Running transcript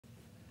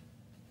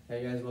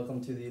Hey guys, welcome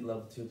to the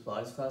level 2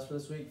 Pilates class for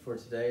this week. For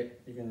today,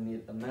 you're going to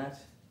need a mat,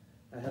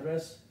 a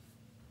headrest,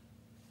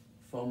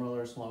 foam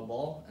roller, small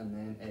ball, and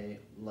then a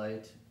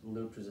light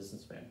looped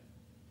resistance band.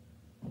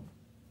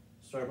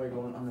 Start by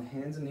going on the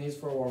hands and knees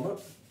for a warm-up.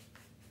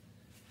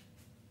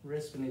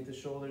 Wrists beneath the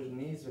shoulders,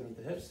 knees beneath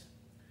the hips.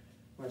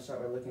 We're going to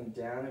start by looking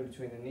down in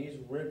between the knees,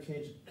 rib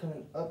cage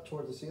coming up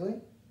towards the ceiling.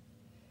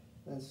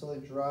 Then slowly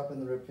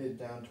dropping the rib cage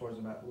down towards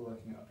the mat,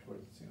 looking up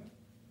towards the ceiling.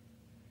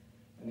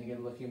 And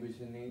again, looking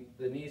between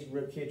the knees,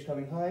 rib cage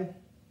coming high,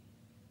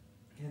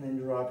 and then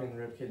dropping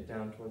the rib cage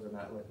down towards the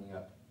mat, looking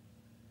up.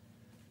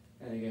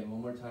 And again,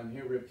 one more time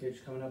here, rib cage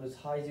coming up as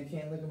high as you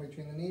can, looking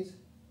between the knees,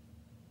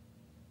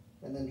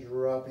 and then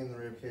dropping the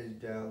rib cage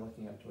down,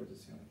 looking up towards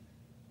the ceiling.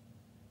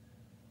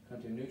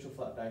 Come to a neutral,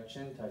 flat back,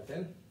 chin tucked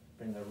in.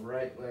 Bring the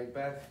right leg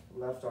back,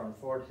 left arm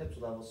forward, hips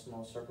level,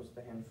 small circles with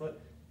the hand and foot.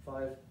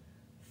 5,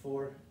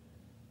 4,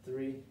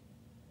 3,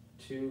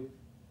 2,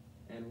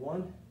 and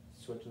 1.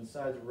 Switching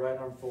sides, right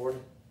arm forward,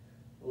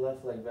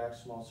 left leg back,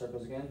 small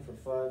circles again for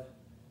 5,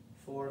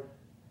 4,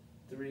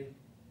 3,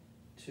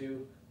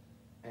 2,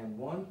 and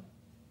 1.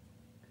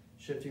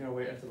 Shifting our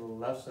weight into the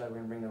left side, we're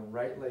going to bring the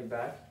right leg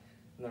back,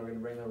 and then we're going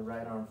to bring the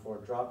right arm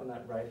forward, dropping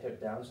that right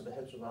hip down so the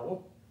hips are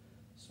level.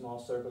 Small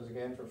circles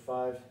again for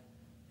 5,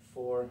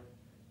 4,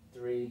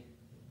 3,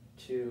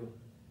 2,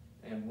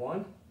 and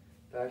 1.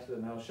 Back to the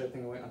middle,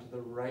 shifting away onto the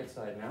right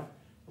side now.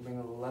 We're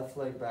bringing the left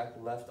leg back,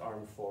 left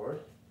arm forward.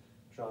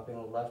 Dropping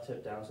the left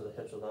hip down so the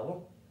hips are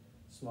level.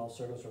 Small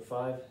circles for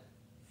 5,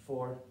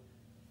 4,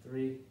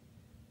 3,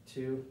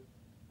 2,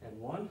 and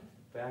 1.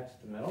 Back to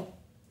the middle.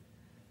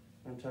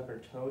 And tuck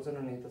our toes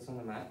underneath us on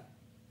the mat.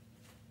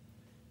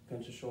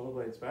 Pinch the shoulder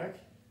blades back.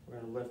 We're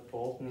going to lift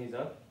both knees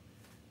up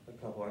a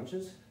couple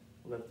inches.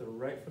 Lift the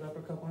right foot up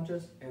a couple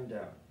inches and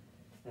down.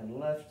 And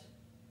left,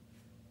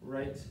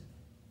 right,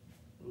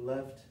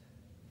 left,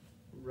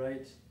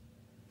 right,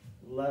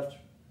 left,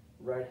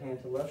 right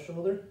hand to left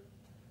shoulder.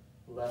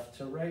 Left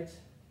to right,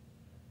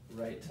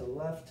 right to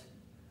left,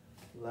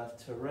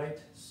 left to right,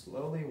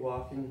 slowly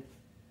walking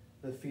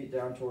the feet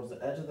down towards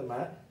the edge of the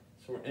mat.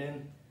 So we're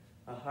in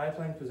a high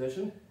plank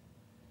position.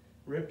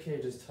 Rib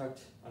cage is tucked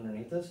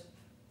underneath us.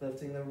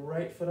 Lifting the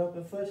right foot up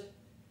a foot,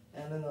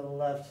 and then the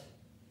left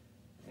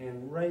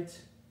and right,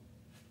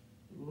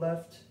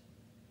 left,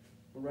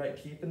 right.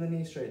 Keeping the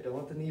knee straight, don't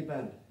let the knee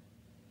bend.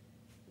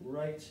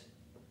 Right,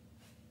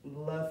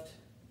 left,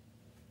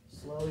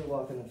 slowly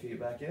walking the feet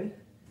back in.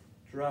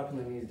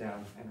 Dropping the knees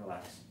down and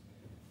relax.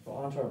 Go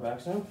onto our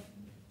backs now.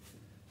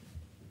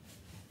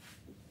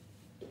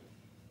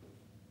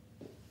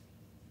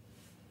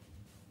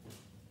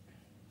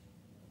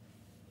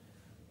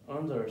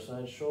 Arms are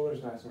side,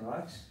 shoulders nice and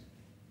relaxed.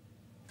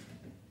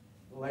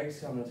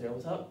 Legs come to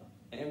tabletop.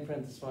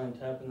 Imprint the spine,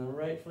 tapping the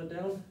right foot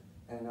down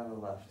and now the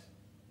left.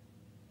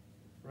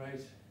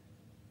 Right,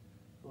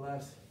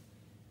 left,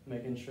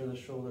 making sure the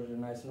shoulders are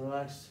nice and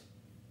relaxed.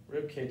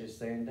 Rib cage is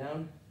staying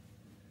down.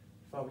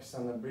 Focus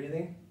on the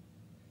breathing.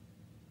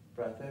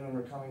 Breath in when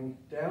we're coming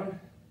down,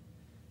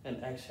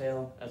 and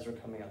exhale as we're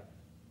coming up.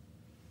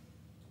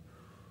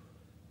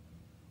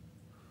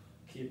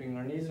 Keeping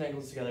our knees and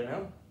ankles together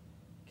now.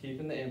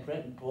 Keeping the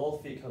imprint,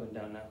 both feet coming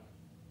down now.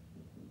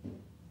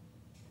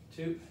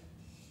 2,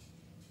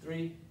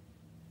 3,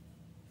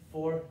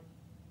 4,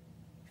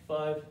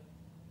 5,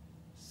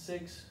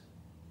 6,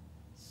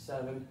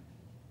 7,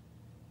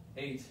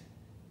 8,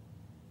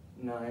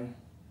 9.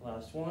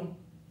 Last one.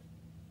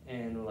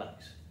 And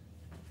relax.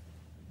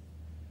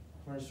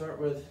 We're going to start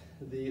with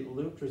the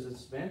looped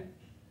resistance band.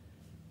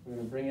 We're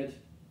going to bring it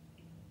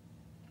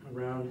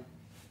around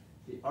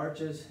the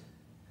arches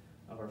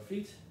of our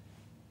feet.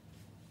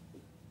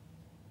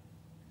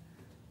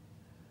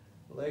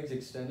 Legs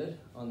extended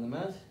on the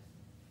mat.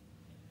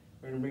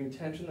 We're going to bring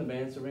tension in the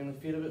band, so bring the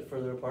feet a bit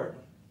further apart.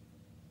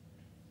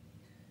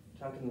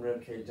 Tucking the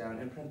rib cage down,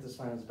 imprint the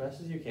spine as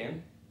best as you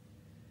can.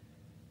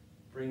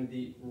 Bring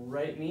the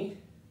right knee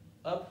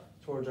up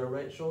towards our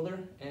right shoulder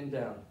and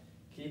down.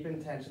 Keep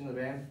in tension the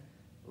band.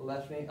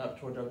 Left knee up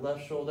towards our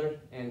left shoulder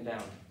and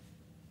down.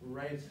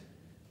 Right,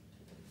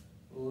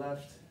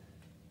 left,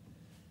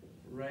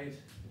 right,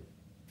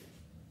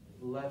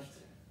 left,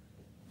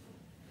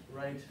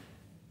 right,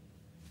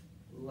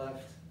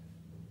 left,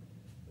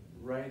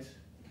 right,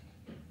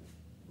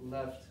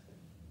 left,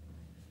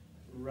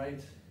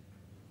 right,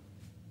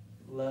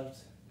 left.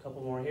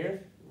 Couple more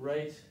here.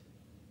 Right,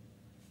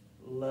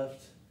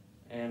 left,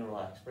 and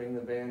relax. Bring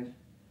the band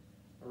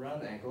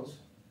around the ankles.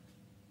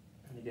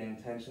 And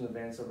again, tension the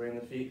band, so bring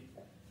the feet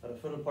about a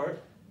foot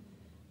apart.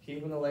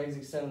 Keeping the legs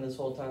extended this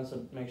whole time,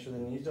 so make sure the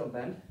knees don't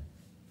bend.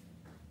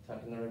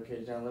 Tucking the rib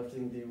cage down,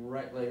 lifting the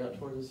right leg up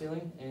towards the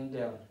ceiling and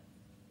down.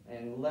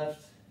 And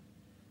left,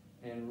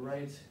 and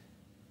right,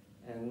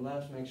 and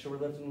left. Make sure we're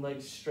lifting the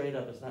legs straight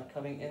up. It's not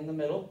coming in the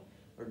middle.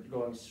 We're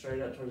going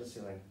straight up towards the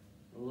ceiling.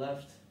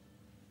 Left,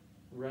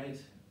 right,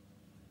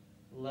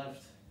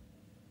 left,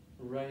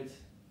 right,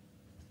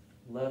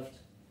 left,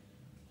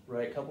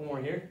 right. Couple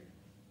more here.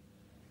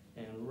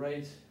 And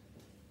right,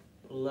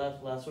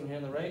 left. Last one here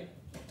on the right.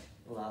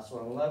 Last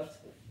one left.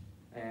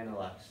 and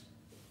relax.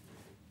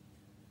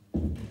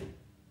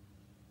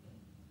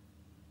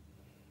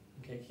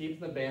 Okay, keep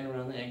the band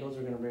around the ankles.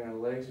 We're going to bring our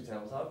legs to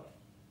tabletop.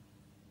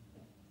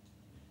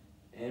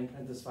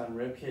 Imprint the spine,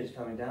 rib cage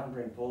coming down.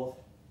 Bring both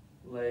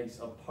legs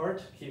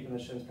apart, keeping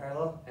the shins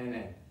parallel, and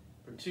in.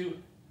 For 2,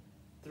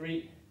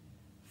 3,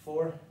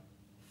 4,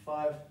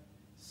 5,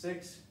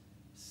 6,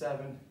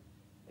 7,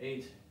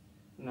 8,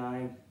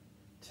 9,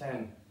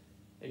 10.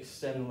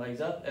 Extend the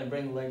legs up and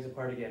bring the legs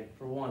apart again.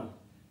 For 1,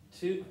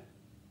 2,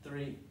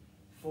 3,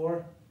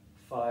 4,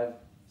 5,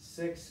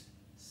 6,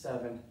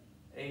 7,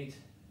 8,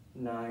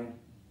 9,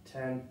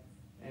 10,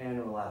 and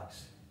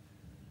relax.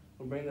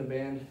 We'll bring the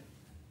band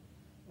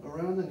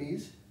around the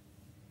knees.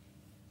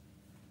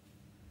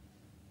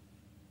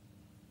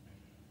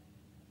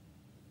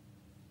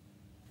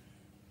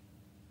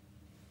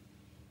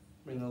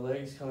 Bring the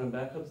legs coming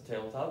back up to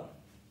tabletop.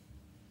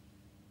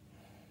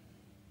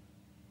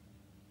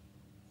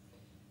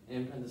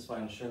 Imprint the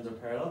spine, shins are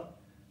parallel.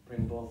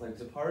 Bring both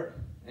legs apart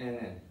and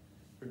in.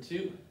 For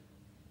 2,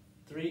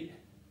 3,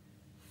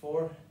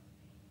 4,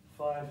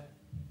 5,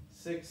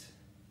 6,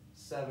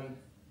 7,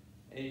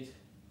 8,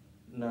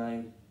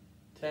 9,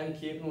 10.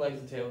 Keep the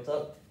legs at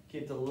tabletop.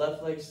 Keep the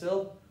left leg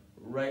still,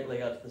 right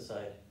leg out to the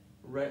side.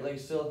 Right leg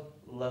still,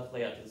 left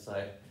leg out to the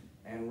side.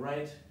 And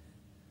right,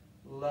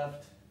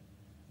 left,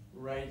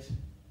 right,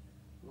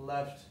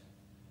 left,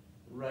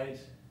 right,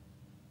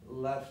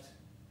 left,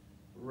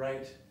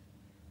 right,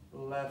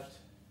 left,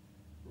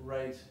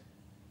 right,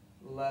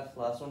 left.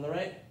 Last one on the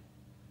right,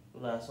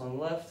 last one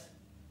left,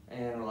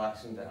 and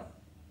relaxing down.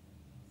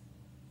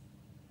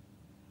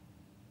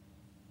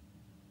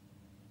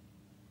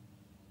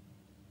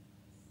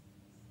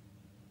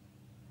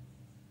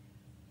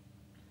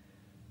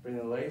 Bring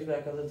the legs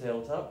back up to the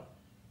tabletop.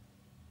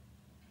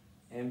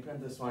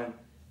 Imprint the spine.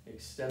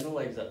 Extend the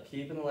legs up.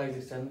 Keeping the legs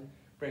extended.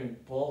 Bring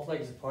both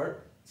legs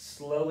apart.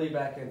 Slowly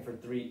back in for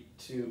 3,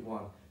 2,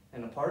 1.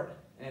 And apart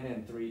and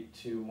in 3,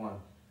 2, 1.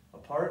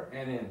 Apart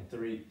and in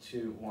 3,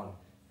 2, 1.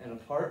 And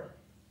apart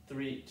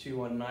 3, 2,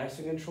 1. Nice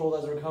and controlled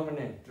as we're coming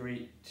in.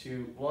 3,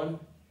 2, 1.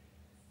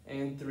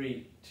 And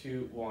 3,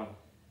 2, 1.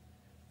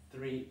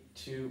 3,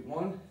 2,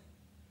 1.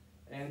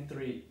 And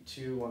 3,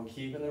 2, 1.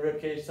 Keeping the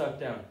ribcage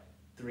tucked down.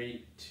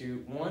 3,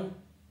 2, 1.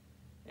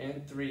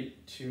 And 3,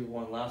 2,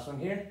 1. Last one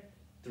here.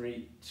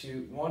 3,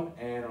 2, 1.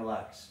 And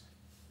relax.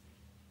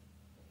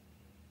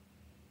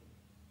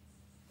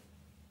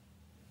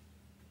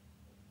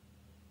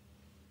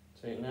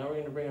 So now we're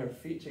going to bring our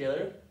feet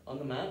together on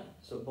the mat.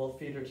 So both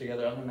feet are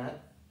together on the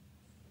mat.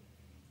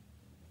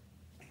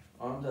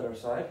 Arms at our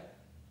side.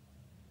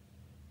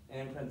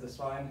 Imprint the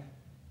spine.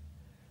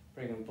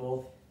 Bringing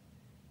both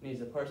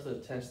knees apart so the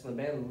tension in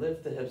the band.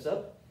 Lift the hips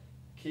up.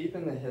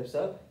 Keeping the hips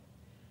up.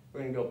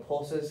 We're going to go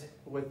pulses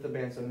with the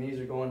band. So knees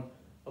are going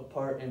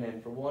apart and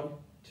in. For 1,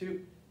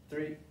 2,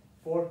 3,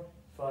 4,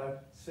 5,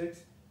 6,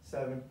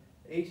 7,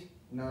 8,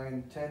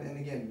 9, 10. And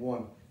again,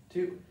 1,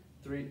 2,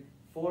 3,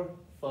 4,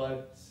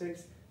 5,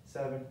 6,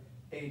 7,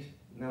 8,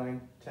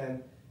 9,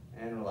 10,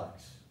 and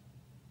relax.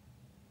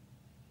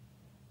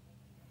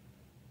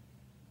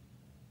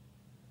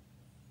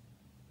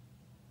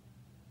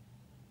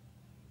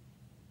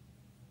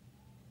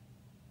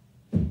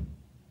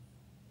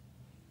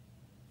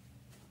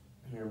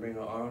 We're going to bring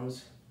our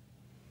arms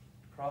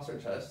across our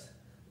chest,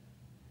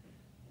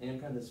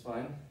 imprint the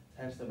spine,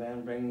 tension the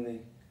band, bring the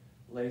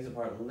legs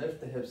apart,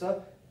 lift the hips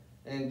up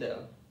and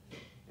down,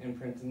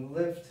 imprint and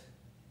lift,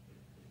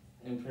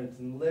 imprint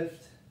and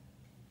lift,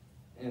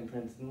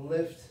 imprint and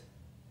lift,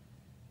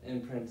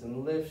 imprint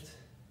and lift,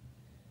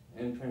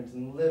 imprint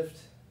and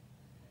lift,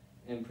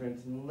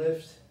 imprint and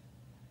lift,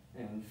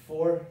 and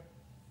 4,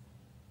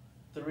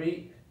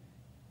 3,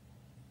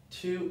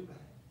 2,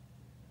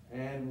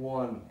 and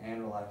 1,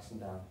 and relaxing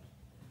down.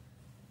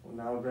 We'll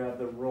now grab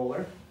the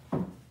roller.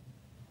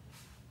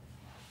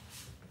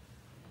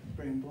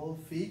 Bring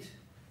both feet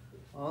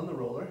on the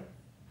roller.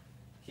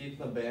 Keep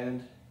the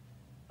band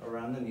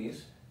around the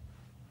knees.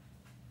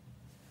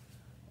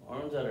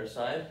 Arms at our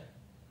side.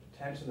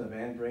 Tension the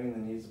band, bringing the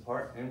knees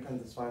apart.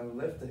 Imprint the spine,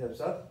 lift the hips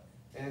up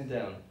and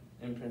down.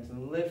 Imprint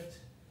and lift.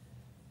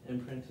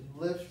 Imprint and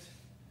lift.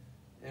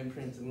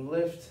 Imprint and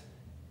lift.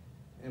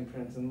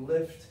 Imprint and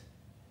lift.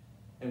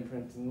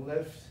 Imprint and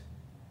lift,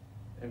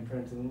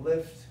 imprint and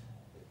lift,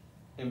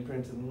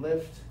 imprint and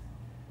lift,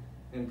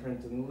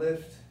 imprint and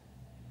lift,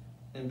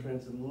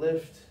 imprint and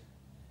lift,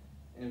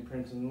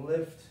 imprint and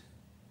lift,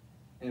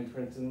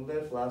 imprint and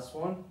lift. Last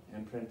one,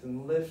 imprint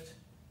and lift,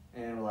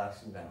 and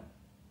relaxing down.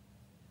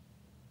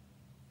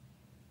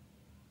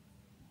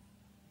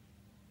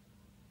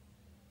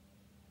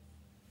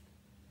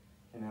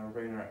 And now we're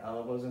bringing our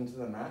elbows into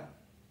the mat.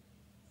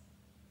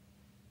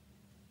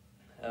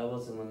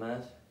 Elbows in the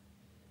mat.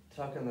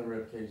 Tucking the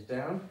ribcage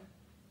down,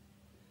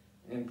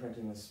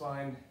 imprinting the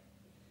spine,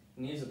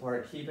 knees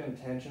apart, keeping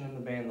tension in the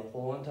band the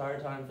whole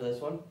entire time for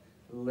this one.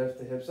 Lift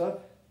the hips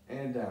up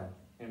and down.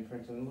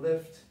 Imprint and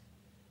lift,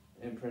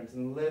 imprint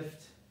and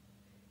lift,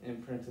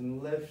 imprint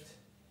and lift,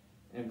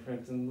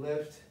 imprint and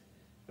lift.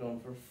 Going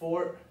for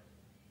 4,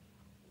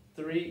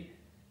 3,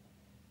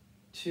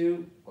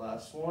 2,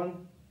 last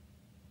one,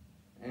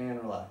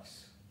 and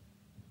relax.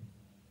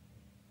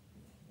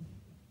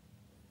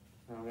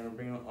 Now we're going to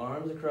bring our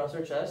arms across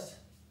our chest.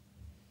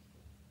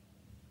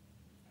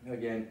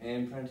 Again,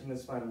 imprinting the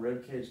spine,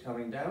 rib cage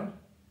coming down.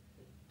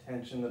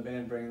 Tension the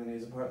band, bring the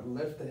knees apart,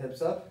 lift the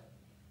hips up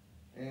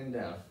and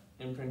down.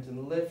 Imprint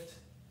and lift,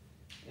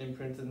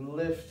 imprint and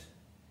lift,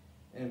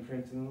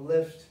 imprint and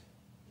lift,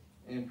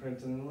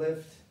 imprint and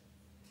lift,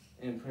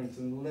 imprint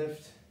and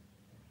lift,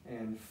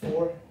 and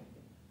 4,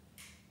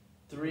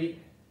 3,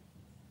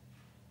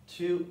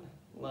 2,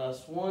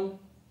 last one,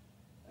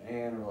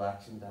 and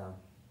relaxing down.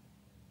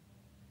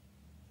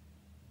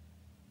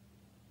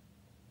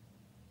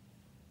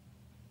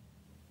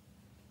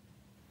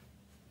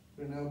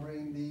 We now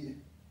bring the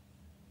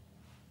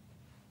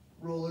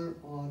roller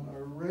on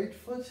our right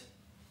foot,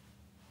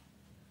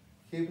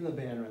 keeping the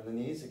band around the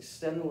knees,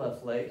 extend the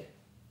left leg.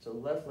 So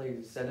left leg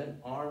extended,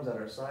 arms at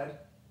our side.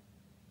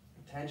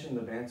 Tension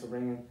the band, so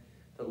bringing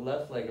the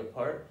left leg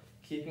apart,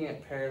 keeping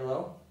it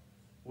parallel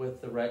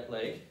with the right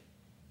leg.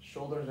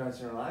 Shoulders nice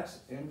and relaxed,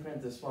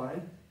 imprint the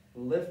spine,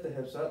 lift the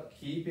hips up,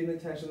 keeping the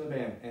tension of the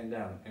band, and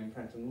down.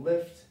 Imprint and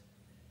lift,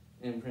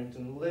 imprint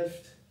and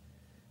lift,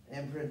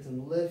 imprint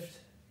and lift,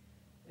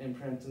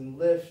 imprint and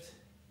lift,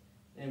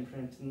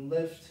 imprint and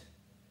lift,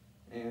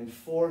 and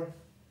 4,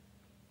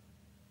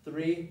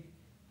 3,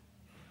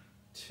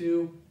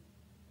 2,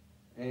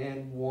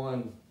 and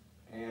 1,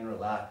 and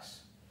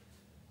relax.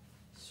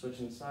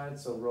 Switching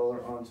sides, so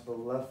roller onto the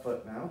left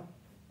foot now.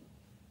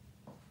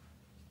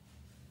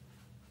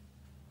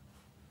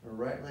 The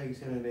right leg is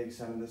going to be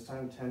extended this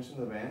time, tension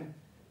the band.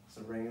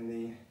 So bringing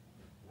the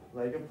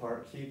leg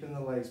apart, keeping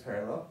the legs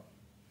parallel.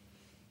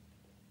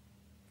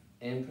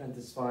 Imprint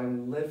the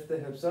spine, lift the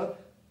hips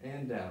up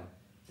and down.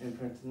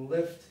 Imprint and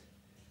lift,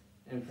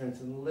 imprint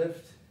and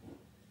lift,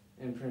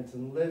 imprint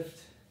and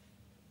lift,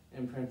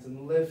 imprint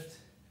and lift,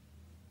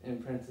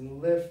 imprint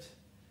and lift,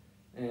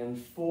 and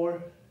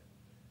 4,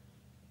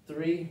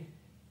 3,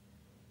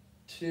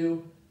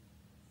 2,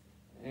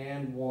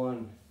 and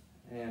 1,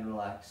 and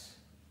relax.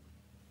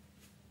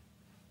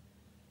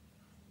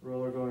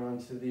 Roller going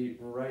onto the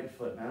right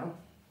foot now.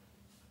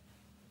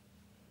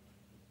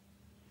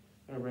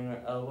 We're going to bring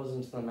our elbows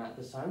into the mat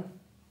this time.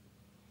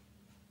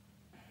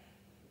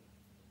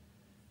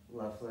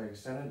 Left leg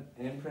extended,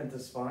 imprint the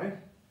spine,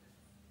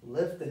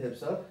 lift the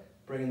hips up,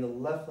 bringing the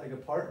left leg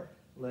apart,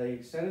 leg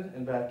extended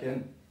and back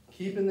in,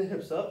 keeping the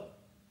hips up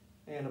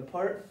and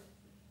apart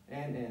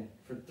and in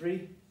for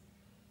 3,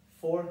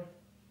 4,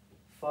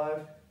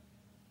 5,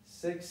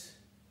 6,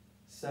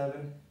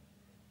 7,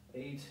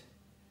 8,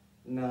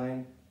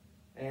 9,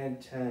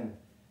 and 10,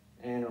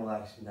 and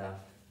relaxing down.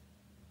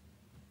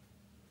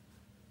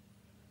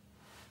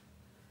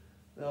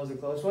 That was a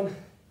close one.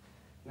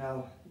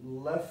 Now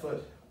left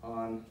foot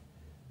on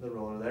the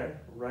roller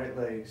there, right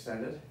leg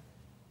extended,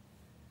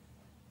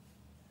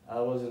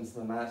 elbows into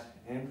the mat,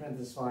 imprint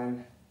the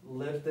spine,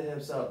 lift the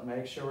hips up,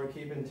 make sure we're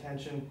keeping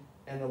tension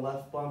in the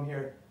left bum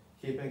here,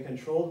 keeping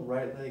controlled,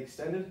 right leg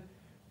extended,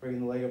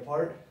 bringing the leg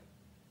apart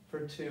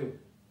for 2,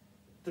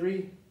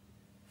 3,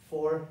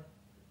 4,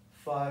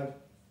 5,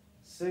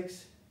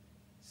 6,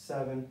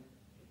 7,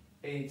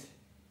 8,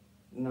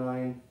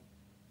 9,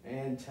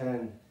 and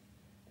 10,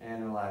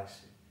 and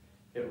relax.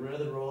 Get rid of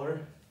the roller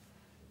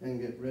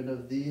and get rid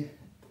of the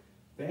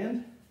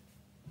band.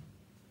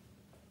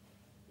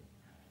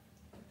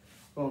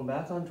 Going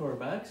back onto our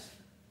backs.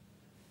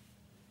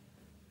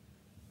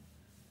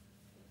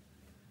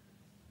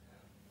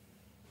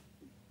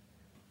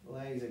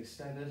 Legs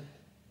extended.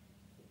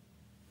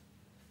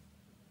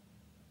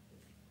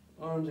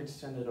 Arms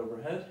extended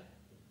overhead.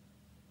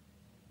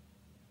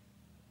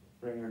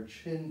 Bring our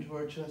chin to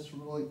our chest,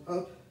 rolling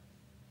up,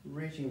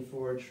 reaching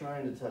forward,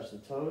 trying to touch the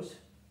toes.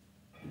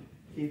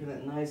 Keeping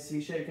it nice C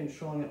shape,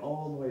 controlling it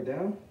all the way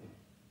down.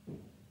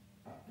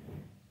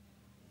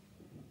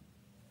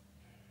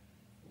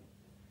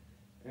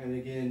 And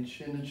again,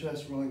 chin to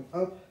chest, rolling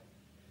up,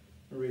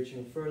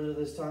 reaching further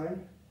this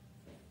time.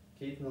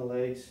 Keeping the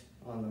legs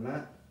on the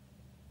mat,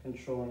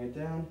 controlling it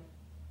down.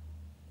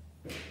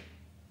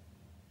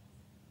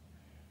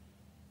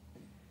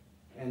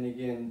 And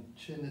again,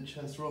 chin to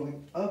chest,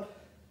 rolling up,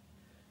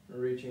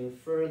 reaching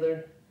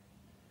further,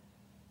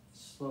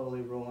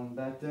 slowly rolling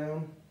back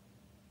down.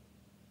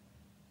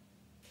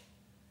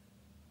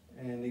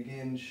 And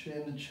again,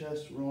 chin to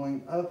chest,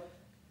 rolling up,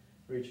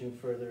 reaching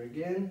further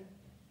again.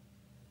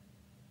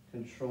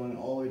 Controlling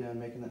all the way down,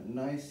 making that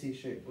nice C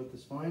shape with the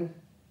spine.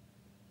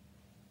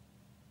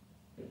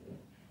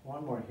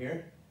 One more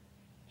here.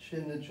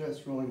 Chin to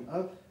chest, rolling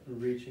up,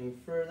 reaching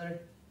further.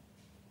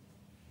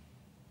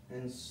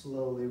 And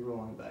slowly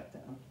rolling back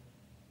down.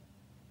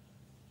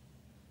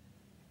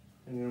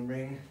 I'm going to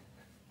bring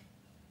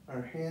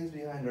our hands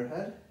behind our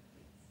head.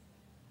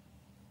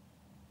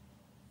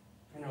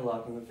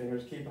 Interlocking the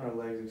fingers, keeping our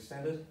legs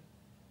extended.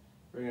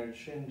 Bring our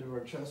chin to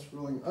our chest,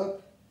 rolling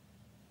up.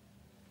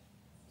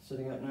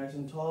 Sitting up nice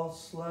and tall,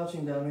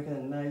 slouching down, making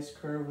a nice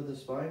curve with the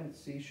spine,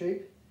 C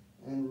shape,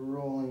 and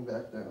rolling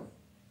back down.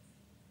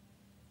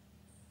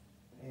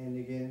 And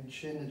again,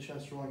 chin to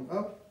chest rolling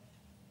up.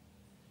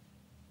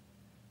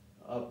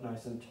 Up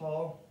nice and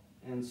tall,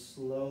 and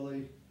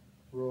slowly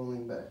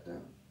rolling back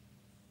down.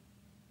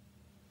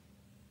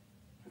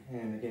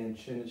 And again,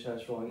 chin to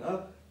chest rolling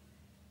up.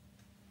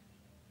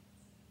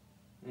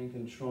 And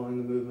controlling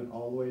the movement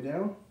all the way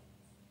down.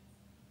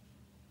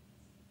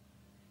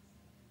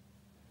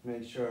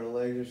 Make sure our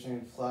legs are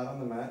staying flat on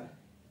the mat.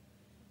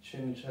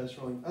 Chin and chest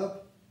rolling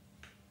up.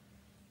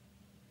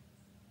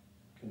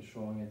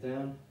 Controlling it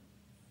down.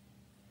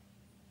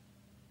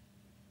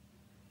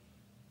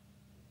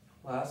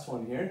 Last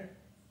one here.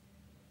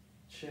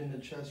 Chin to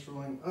chest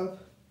rolling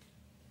up.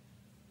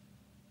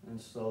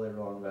 And slowly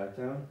rolling back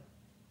down.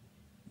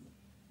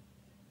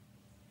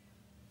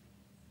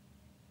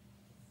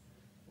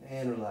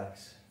 And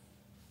relax.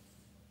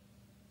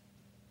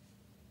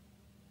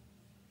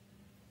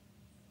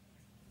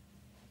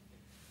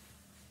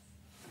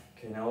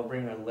 Okay, now we'll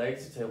bring our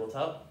legs to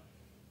tabletop.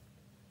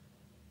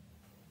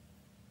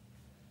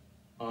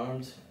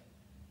 Arms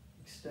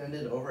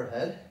extended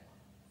overhead.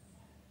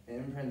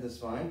 Imprint the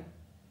spine.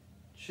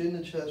 Chin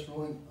to chest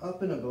rolling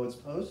up in a boat's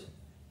pose.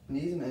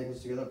 Knees and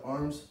ankles together.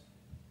 Arms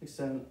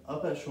extend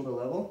up at shoulder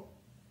level.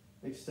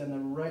 Extend the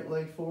right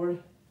leg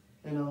forward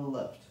and a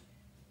left.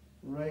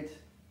 Right,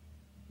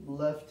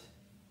 left,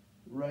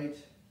 right,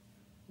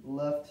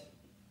 left,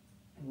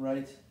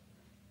 right,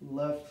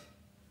 left,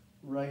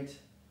 right,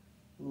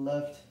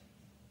 left,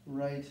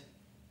 right,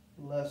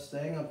 left.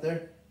 Staying up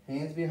there.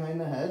 Hands behind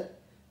the head.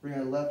 Bring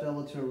our left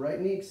elbow to a right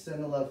knee,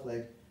 extend the left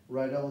leg.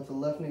 Right elbow to the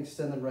left knee,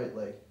 extend the right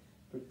leg.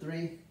 For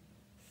 3,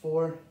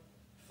 4,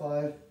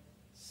 5,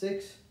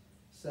 6,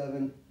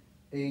 7,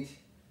 8,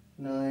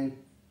 9,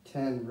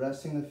 10.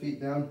 Resting the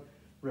feet down,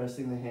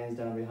 resting the hands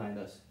down behind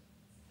us.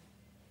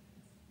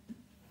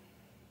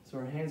 So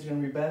our hands are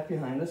going to be back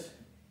behind us,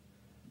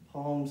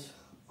 palms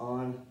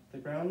on the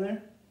ground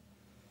there.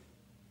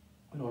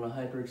 We don't want to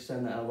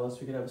hyperextend the elbows,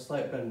 we could have a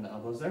slight bend in the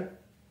elbows there.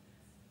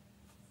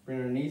 Bring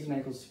our knees and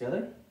ankles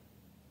together.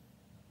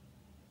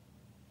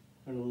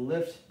 We're going to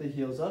lift the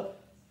heels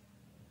up.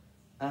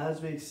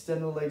 As we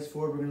extend the legs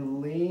forward, we're going to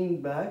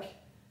lean back,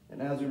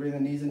 and as we bring the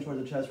knees in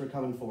towards the chest, we're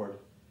coming forward.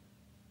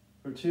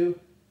 For 2,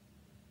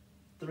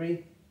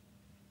 3,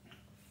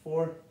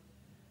 4,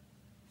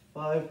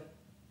 5,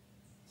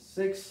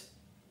 6,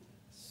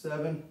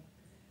 7,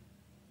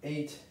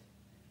 8,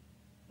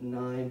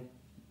 9,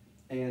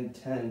 and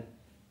 10.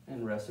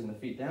 And resting the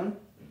feet down.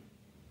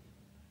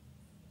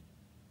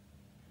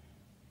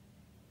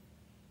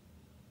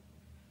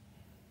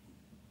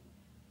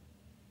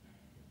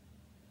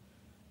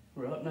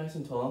 We're up nice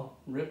and tall.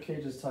 Rib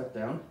cage is tucked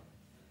down.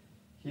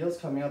 Heels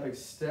coming up.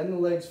 Extend the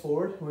legs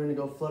forward. We're going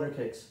to go flutter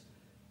kicks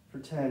for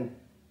 10,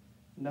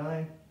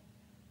 9,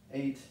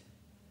 8,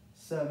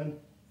 7,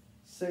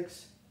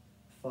 6,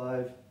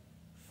 5,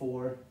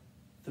 4,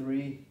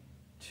 3,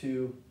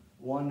 2,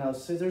 1. Now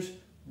scissors,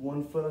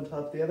 one foot on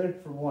top of the other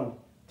for 1,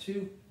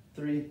 2,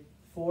 3,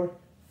 4,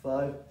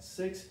 5,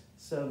 6,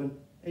 7,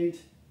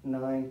 8,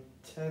 9,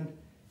 10,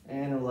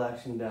 and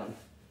relaxing down.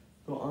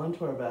 Go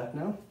onto our back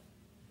now.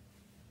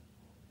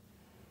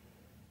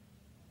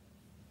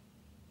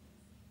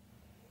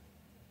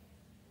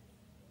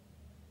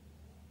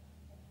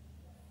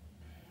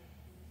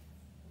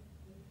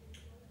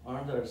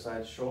 Arms at our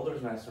sides,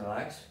 shoulders nice and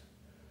relaxed.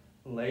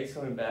 Legs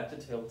coming back to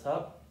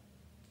tabletop.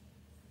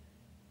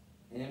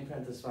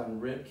 Imprint the spine,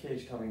 rib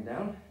cage coming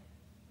down.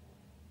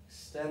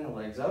 Extend the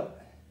legs up.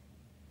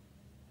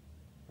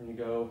 We're going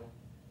to go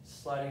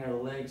sliding our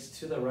legs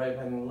to the right,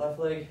 bending the left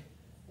leg,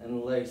 and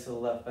the legs to the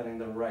left, bending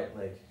the right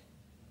leg.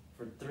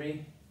 For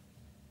 3,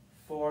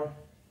 4,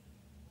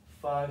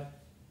 5,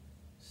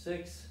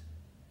 6,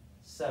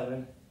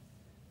 7,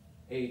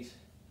 8,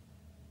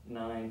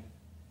 9,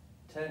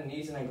 10.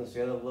 Knees and ankles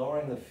together,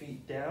 lowering the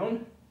feet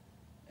down,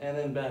 and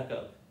then back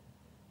up.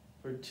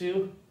 For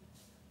 2,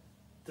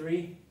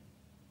 3,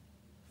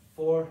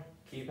 4,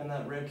 keeping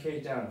that rib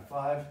cage down.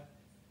 5,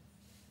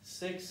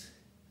 6,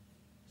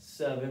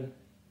 7,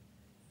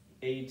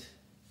 8,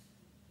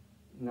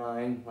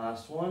 9.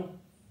 Last one,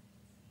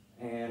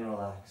 and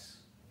relax.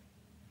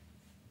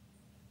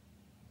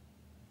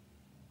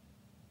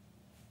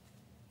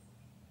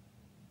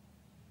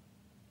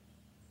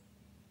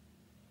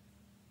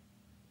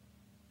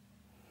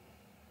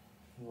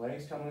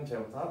 Legs coming to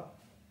tabletop.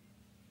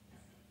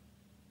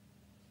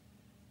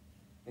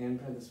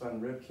 Imprint the spine,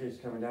 rib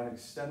cage coming down.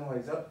 Extend the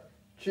legs up.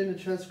 Chin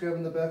to chest,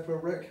 grabbing the back of our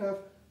right calf.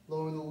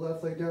 Lowering the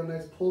left leg down.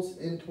 Nice pulse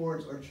in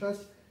towards our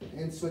chest.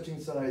 And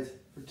switching sides.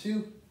 For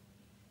 2,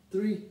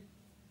 3,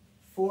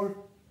 4,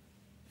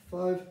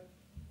 5,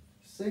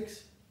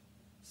 6,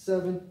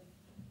 7,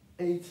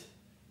 8,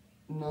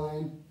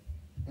 9,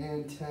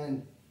 and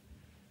 10.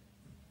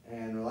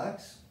 And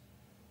relax.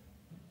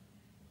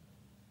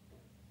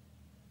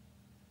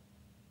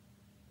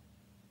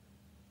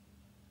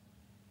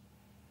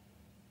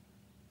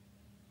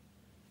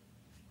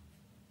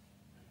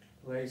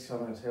 Legs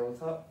coming to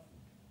tabletop.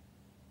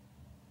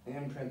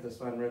 Imprint the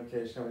spine, rib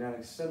cage coming down.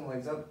 Extend the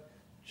legs up.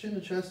 Chin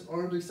to chest,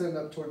 arms extend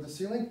up towards the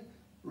ceiling.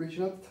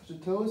 Reaching up to touch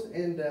the toes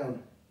and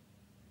down.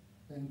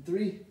 And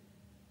 3,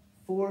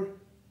 4,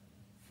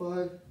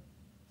 5,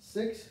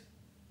 6,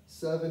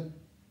 7,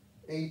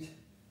 8,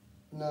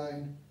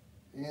 9,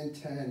 and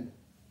 10.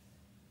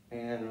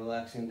 And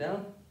relaxing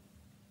down.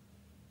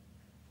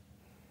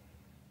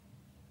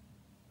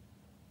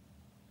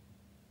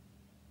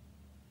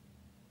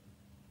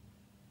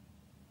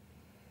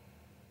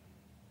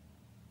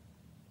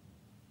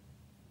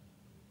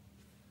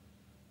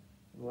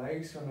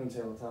 Legs coming to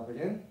tabletop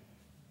again.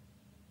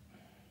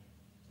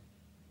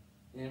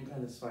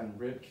 Incline the spine,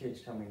 rib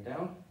cage coming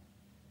down.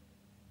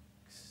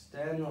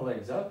 Extend the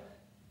legs up,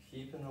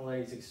 keeping the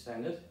legs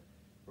extended.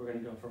 We're going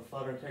to go for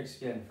flutter kicks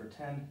again for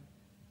 10,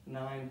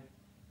 9,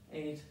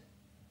 8,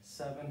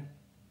 7,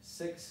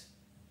 6,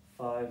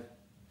 5,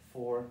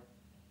 4,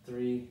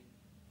 3,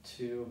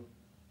 2,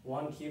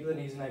 1. Keep the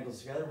knees and ankles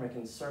together,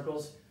 making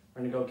circles.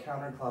 We're going to go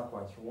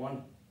counterclockwise for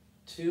 1,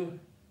 2,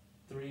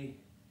 3,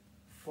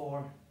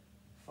 4,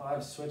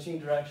 5. Switching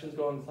directions,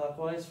 going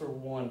clockwise for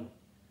 1,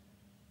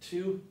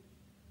 2,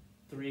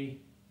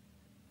 3,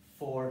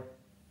 4,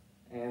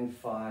 and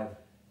 5.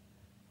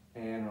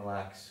 And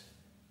relax.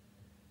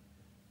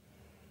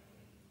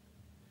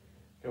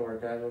 Good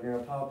work, guys. We're going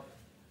to pop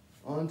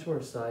onto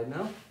our side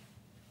now.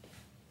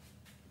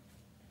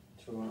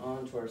 So we're going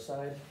onto our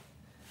side.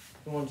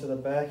 Going to the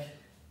back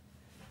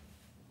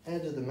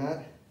edge of the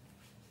mat.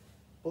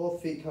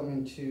 Both feet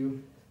coming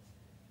to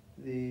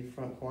the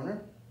front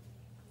corner.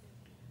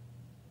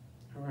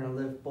 We're going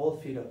to lift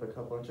both feet up a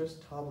couple inches,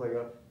 top leg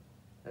up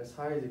as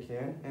high as you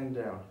can, and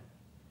down.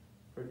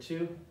 For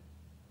 2,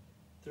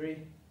 3,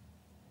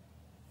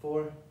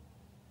 4,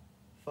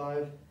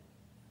 5,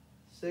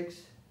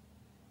 6,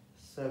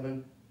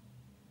 7,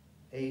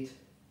 8,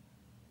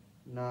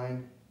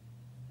 9,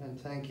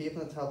 and 10. Keeping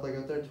the top leg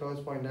up there, toes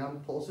pointing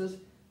down, pulses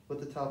with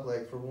the top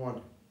leg for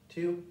 1,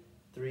 2,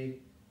 3,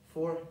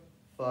 4,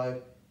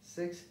 5,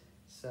 6,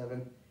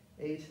 7,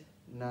 8,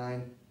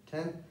 9,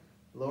 10.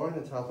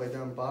 Lowering the top leg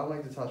down, bottom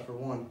leg to touch for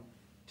 1,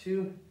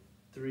 2,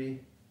 3,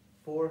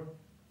 4,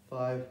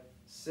 5,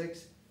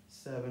 6,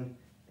 7,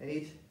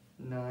 8,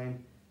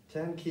 9,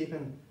 10.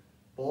 Keeping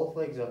both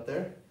legs up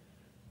there.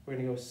 We're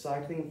going to go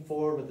cycling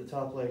forward with the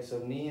top leg. So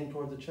knee in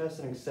towards the chest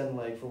and extend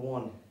leg for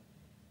 1,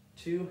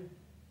 2,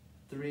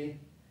 3,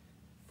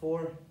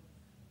 4,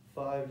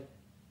 5,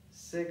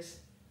 6,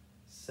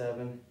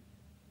 7,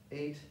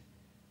 8,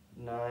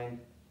 9,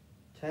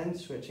 10.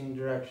 Switching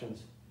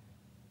directions.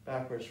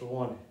 Backwards for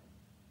 1,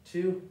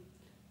 2,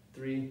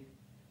 3,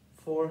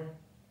 4,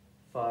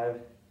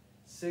 5,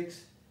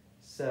 6,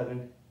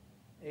 7,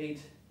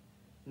 8,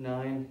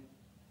 9,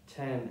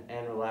 10,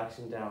 and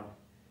relaxing down.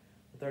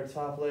 With our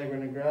top leg, we're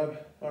going to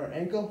grab our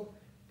ankle,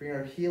 bring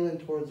our heel in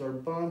towards our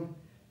bum,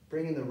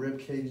 bringing the rib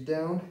cage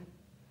down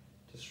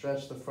to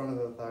stretch the front of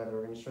the thigh.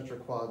 We're going to stretch our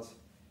quads.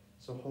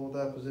 So hold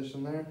that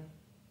position there.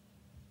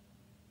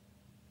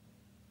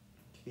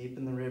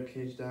 Keeping the rib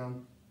cage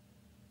down.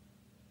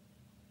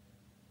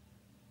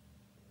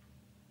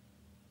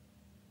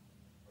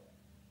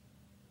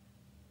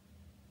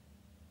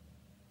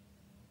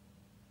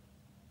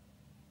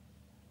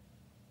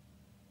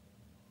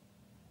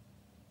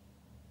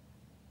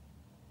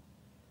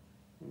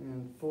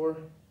 And 4,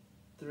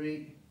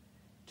 3,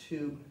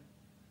 2,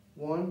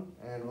 1,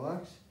 and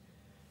relax.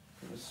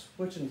 We're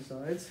switching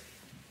sides.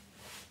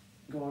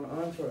 Going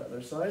on to our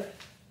other side.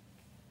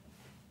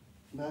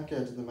 Back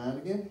edge of the mat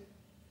again.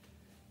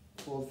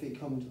 Both feet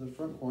coming to the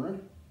front corner.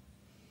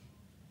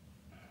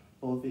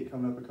 Both feet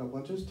coming up a couple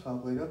inches.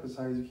 Top leg up as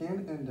high as you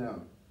can and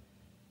down.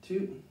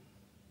 2,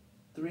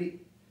 3,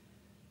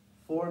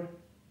 4,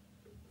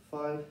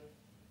 5,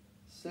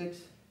 6,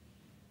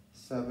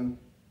 7,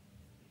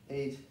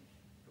 8,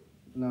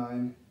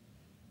 9,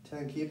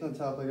 10. Keeping the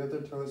top leg up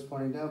there, toes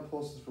pointing down,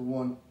 pulses for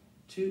 1,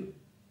 2,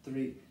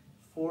 3,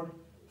 4,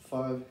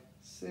 5,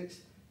 6,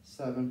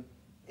 7,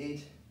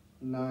 8,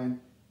 9,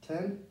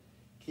 10.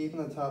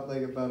 Keeping the top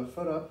leg about a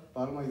foot up,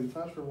 bottom leg to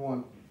touch for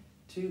 1,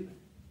 2,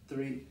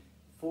 3,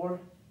 4,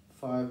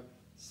 5,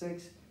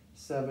 6,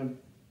 7,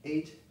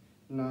 8,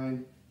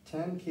 9,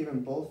 10.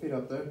 Keeping both feet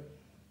up there.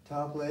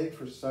 Top leg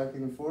for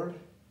cycling forward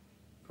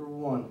for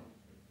 1,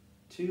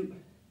 2,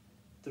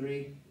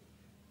 3,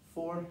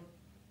 4,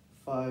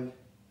 5,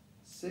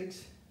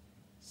 6,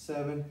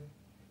 7,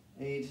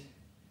 8,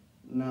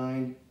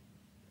 9,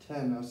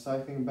 10. Now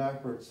cycling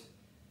backwards.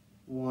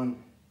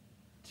 1,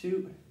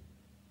 2,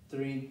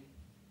 3,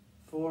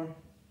 4,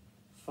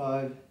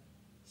 5,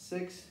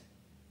 6,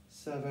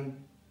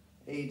 7,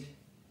 8,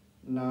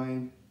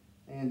 9,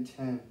 and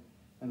 10.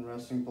 And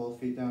resting both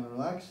feet down and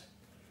relax.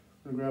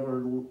 We're gonna grab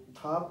our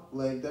top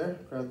leg there,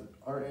 grab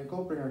our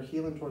ankle, bring our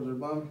heel in towards our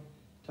bum,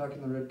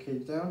 tucking the rib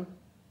cage down.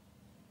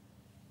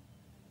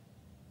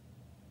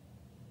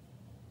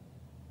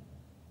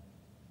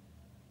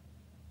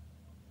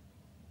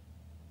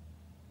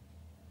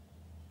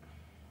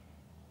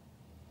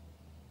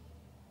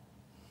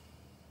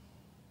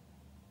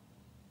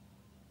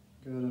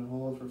 Good, and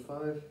hold for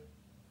 5,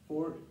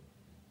 4,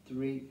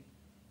 3,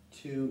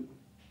 2,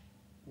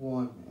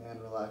 1,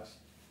 and relax.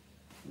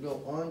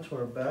 Go on to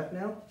our back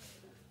now.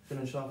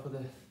 Finish off with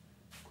a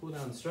Cool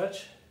down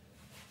stretch.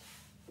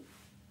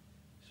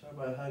 Start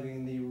by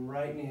hugging the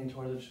right knee in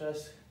towards the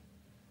chest,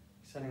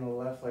 extending the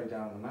left leg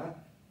down on the mat.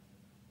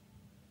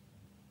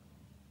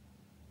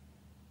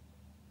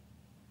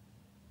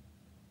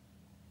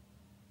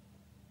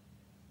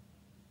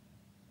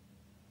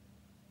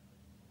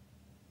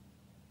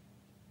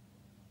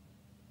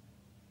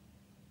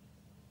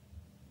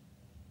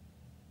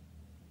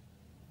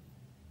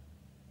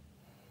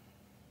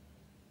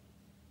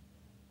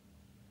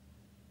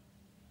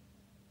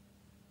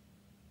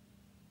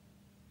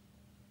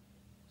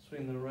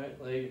 Swing the right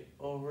leg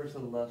over to the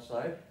left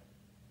side.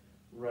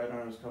 Right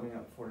arm is coming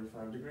up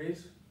 45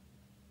 degrees.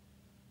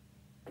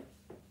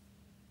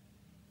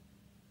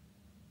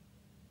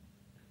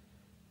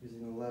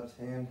 Using the left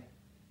hand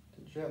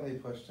to gently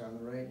push down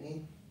the right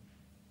knee.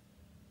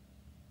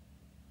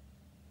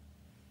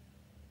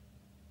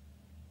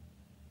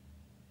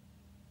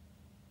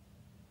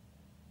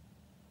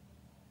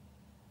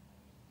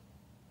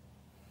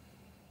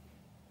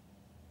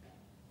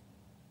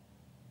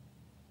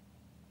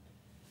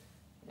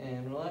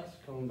 And relax,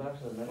 coming back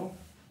to the middle.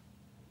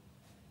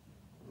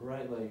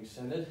 Right leg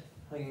extended,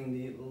 hugging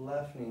the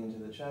left knee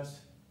into the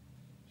chest.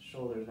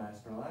 Shoulders nice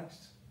and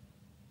relaxed.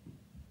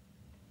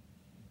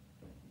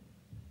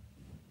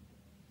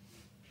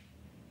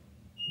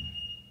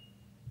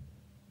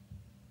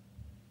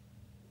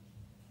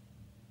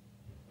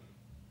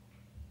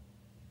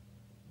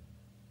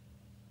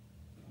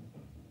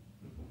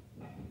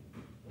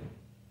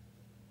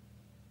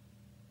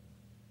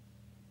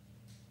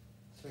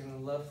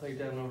 Swing the left leg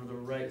down over the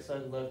right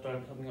side, left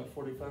arm coming up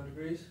 45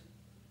 degrees.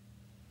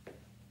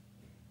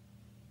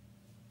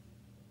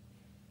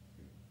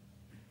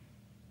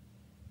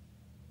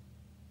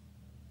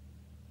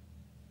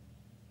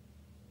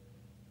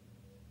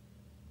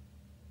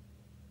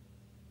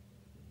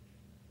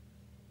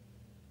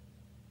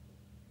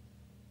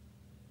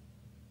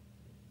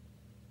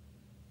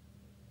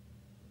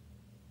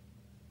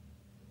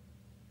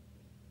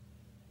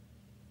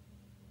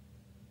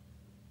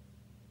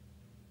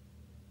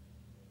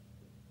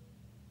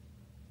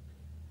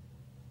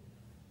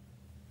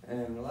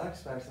 And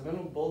relax, back to the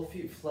middle, both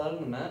feet flat on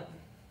the mat.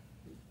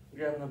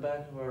 Grabbing the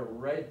back of our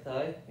right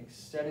thigh,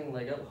 extending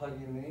leg up,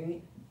 hugging the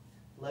knee,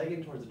 leg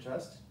in towards the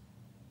chest.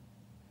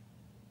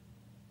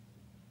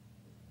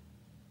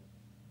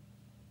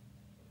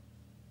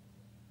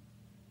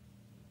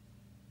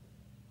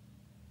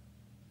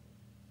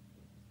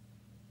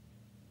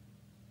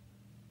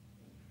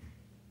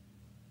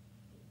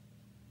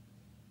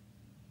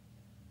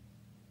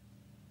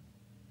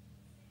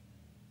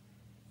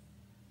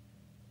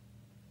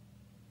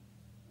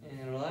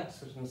 And relax,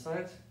 switching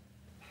sides.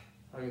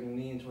 Hugging the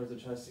knee in towards the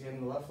chest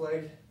again, the left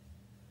leg.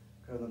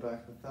 Grab the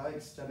back of the thigh,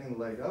 extending the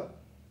leg up.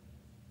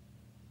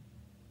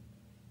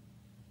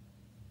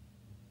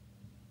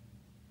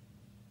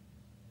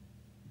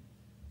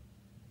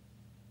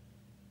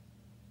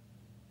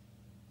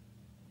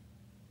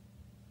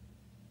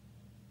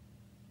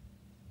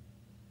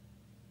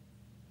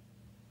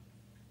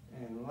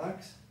 And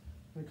relax.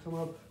 We're gonna come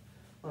up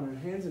on our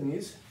hands and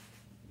knees.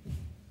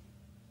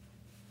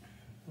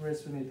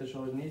 Wrists beneath the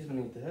shoulders, knees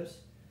beneath the hips.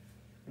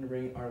 We're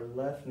going to bring our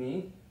left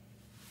knee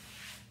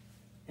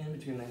in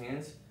between the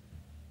hands.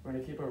 We're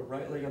going to keep our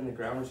right leg on the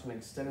ground. We're just going to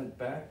extend it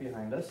back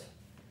behind us.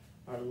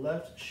 Our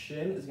left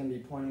shin is going to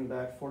be pointing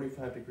back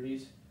 45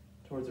 degrees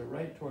towards our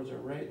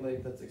right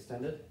leg that's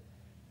extended.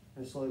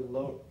 And slowly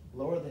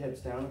lower the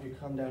hips down. If you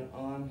come down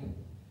on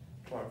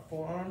to our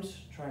forearms,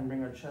 try and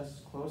bring our chest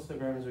as close to the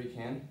ground as we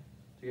can.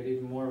 To get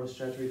even more of a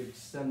stretch, we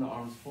extend the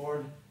arms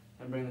forward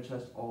and bring the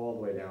chest all the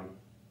way down.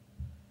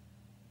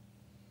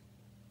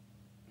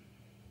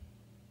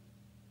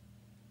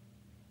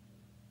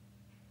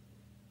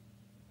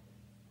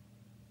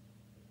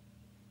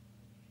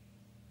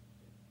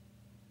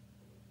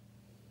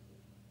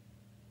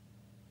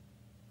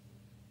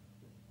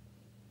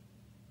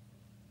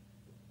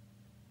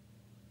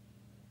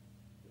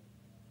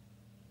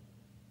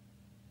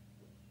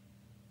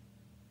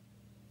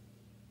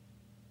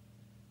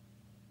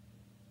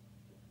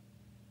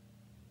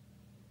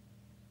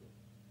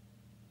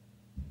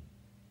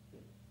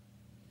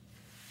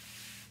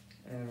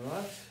 And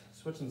relax,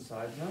 switching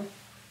sides now.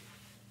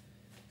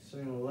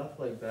 Swing the left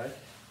leg back,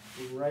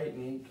 right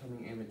knee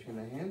coming in between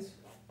the hands.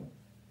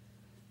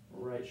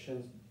 Right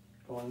shin's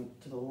going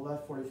to the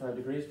left 45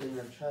 degrees, bringing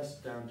our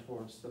chest down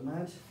towards the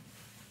mat.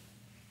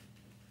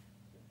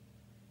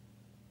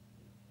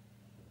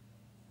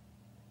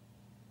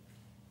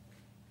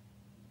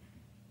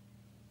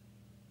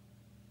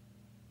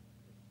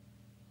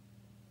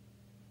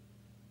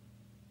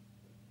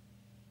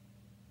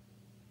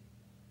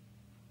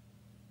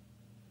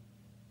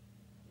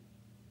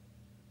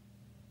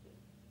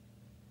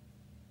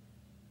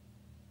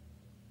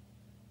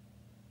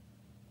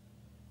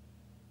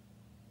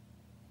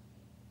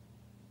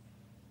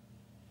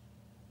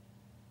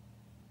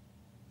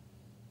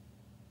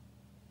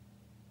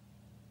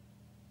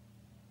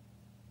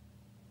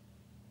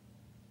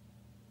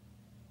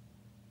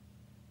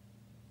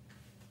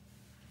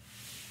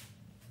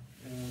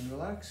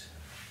 Relax.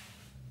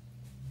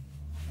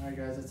 Alright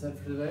guys, that's it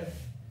for today.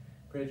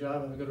 Great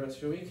job, have a good rest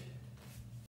of your week.